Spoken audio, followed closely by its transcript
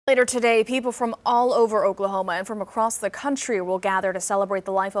Later today, people from all over Oklahoma and from across the country will gather to celebrate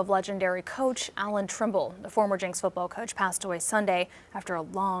the life of legendary Coach Allan Trimble. The former Jenks football coach passed away Sunday after a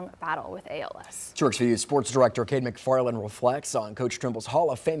long battle with ALS. Church View Sports Director Kate McFarland reflects on Coach Trimble's Hall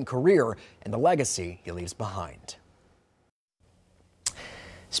of Fame career and the legacy he leaves behind.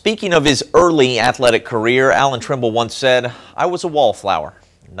 Speaking of his early athletic career, Allan Trimble once said, "I was a wallflower,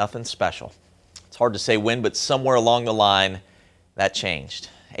 nothing special." It's hard to say when, but somewhere along the line, that changed.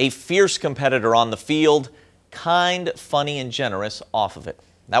 A fierce competitor on the field, kind, funny, and generous off of it.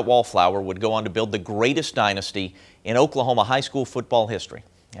 That wallflower would go on to build the greatest dynasty in Oklahoma high school football history,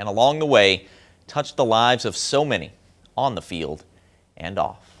 and along the way, touched the lives of so many on the field and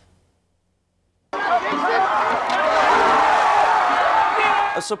off. A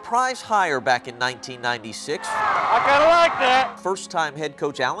surprise hire back in 1996. I kind of like that. First-time head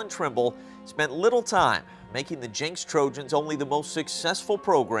coach Allan Trimble spent little time making the Jenks Trojans only the most successful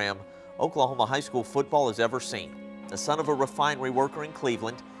program Oklahoma high school football has ever seen. The son of a refinery worker in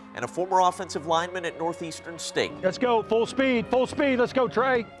Cleveland and a former offensive lineman at Northeastern State. Let's go, full speed, let's go,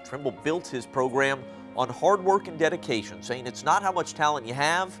 Trey. Trimble built his program on hard work and dedication, saying it's not how much talent you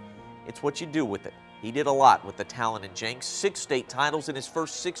have, it's what you do with it. He did a lot with the talent in Jenks, 6 state titles in his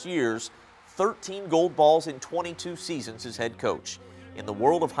first 6 years, 13 gold balls in 22 seasons as head coach. In the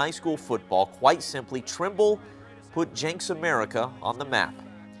world of high school football, quite simply, Trimble put Jenks America on the map.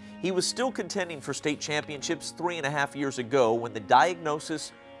 He was still contending for state championships 3.5 years ago when the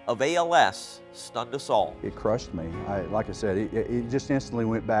diagnosis of ALS stunned us all. It crushed me. Like I said, it just instantly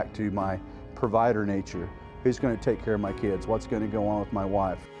went back to my provider nature. Who's going to take care of my kids? What's going to go on with my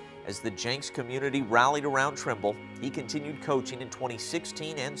wife? As the Jenks community rallied around Trimble, he continued coaching in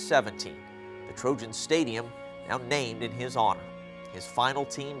 2016 and 17. The Trojan Stadium now named in his honor. His final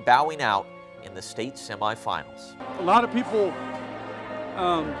team bowing out in the state semifinals. A lot of people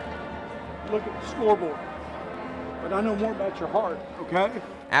look at the scoreboard, but I know more about your heart, okay?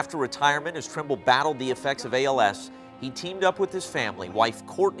 After retirement, as Trimble battled the effects of ALS, he teamed up with his family, wife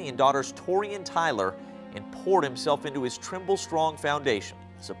Courtney and daughters Tori and Tyler, and poured himself into his Trimble Strong Foundation,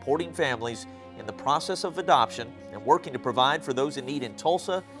 supporting families in the process of adoption and working to provide for those in need in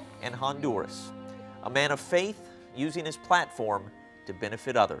Tulsa and Honduras. A man of faith, using his platform to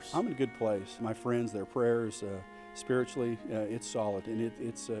benefit others. I'm in a good place. My friends, their prayers, spiritually, it's solid, and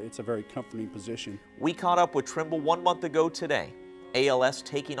it's a very comforting position. We caught up with Trimble 1 month ago today. ALS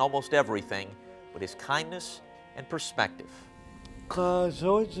taking almost everything, but his kindness and perspective.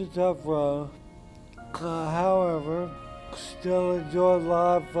 So it's a tough road. However, still enjoy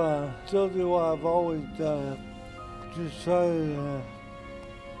life. Still do what I've always done. Just try to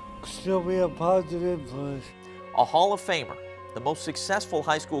still be a positive influence. A Hall of Famer, the most successful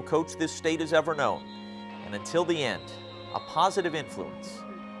high school coach this state has ever known. And until the end, a positive influence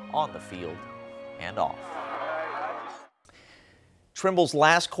on the field and off. Trimble's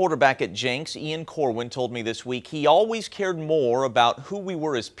last quarterback at Jenks, Ian Corwin, told me this week he always cared more about who we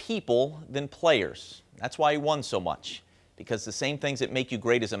were as people than players. That's why he won so much, because the same things that make you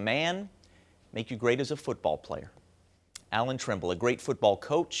great as a man make you great as a football player. Allan Trimble, a great football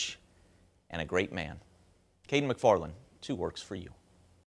coach and a great man. Caden McFarland, 2 Works for You.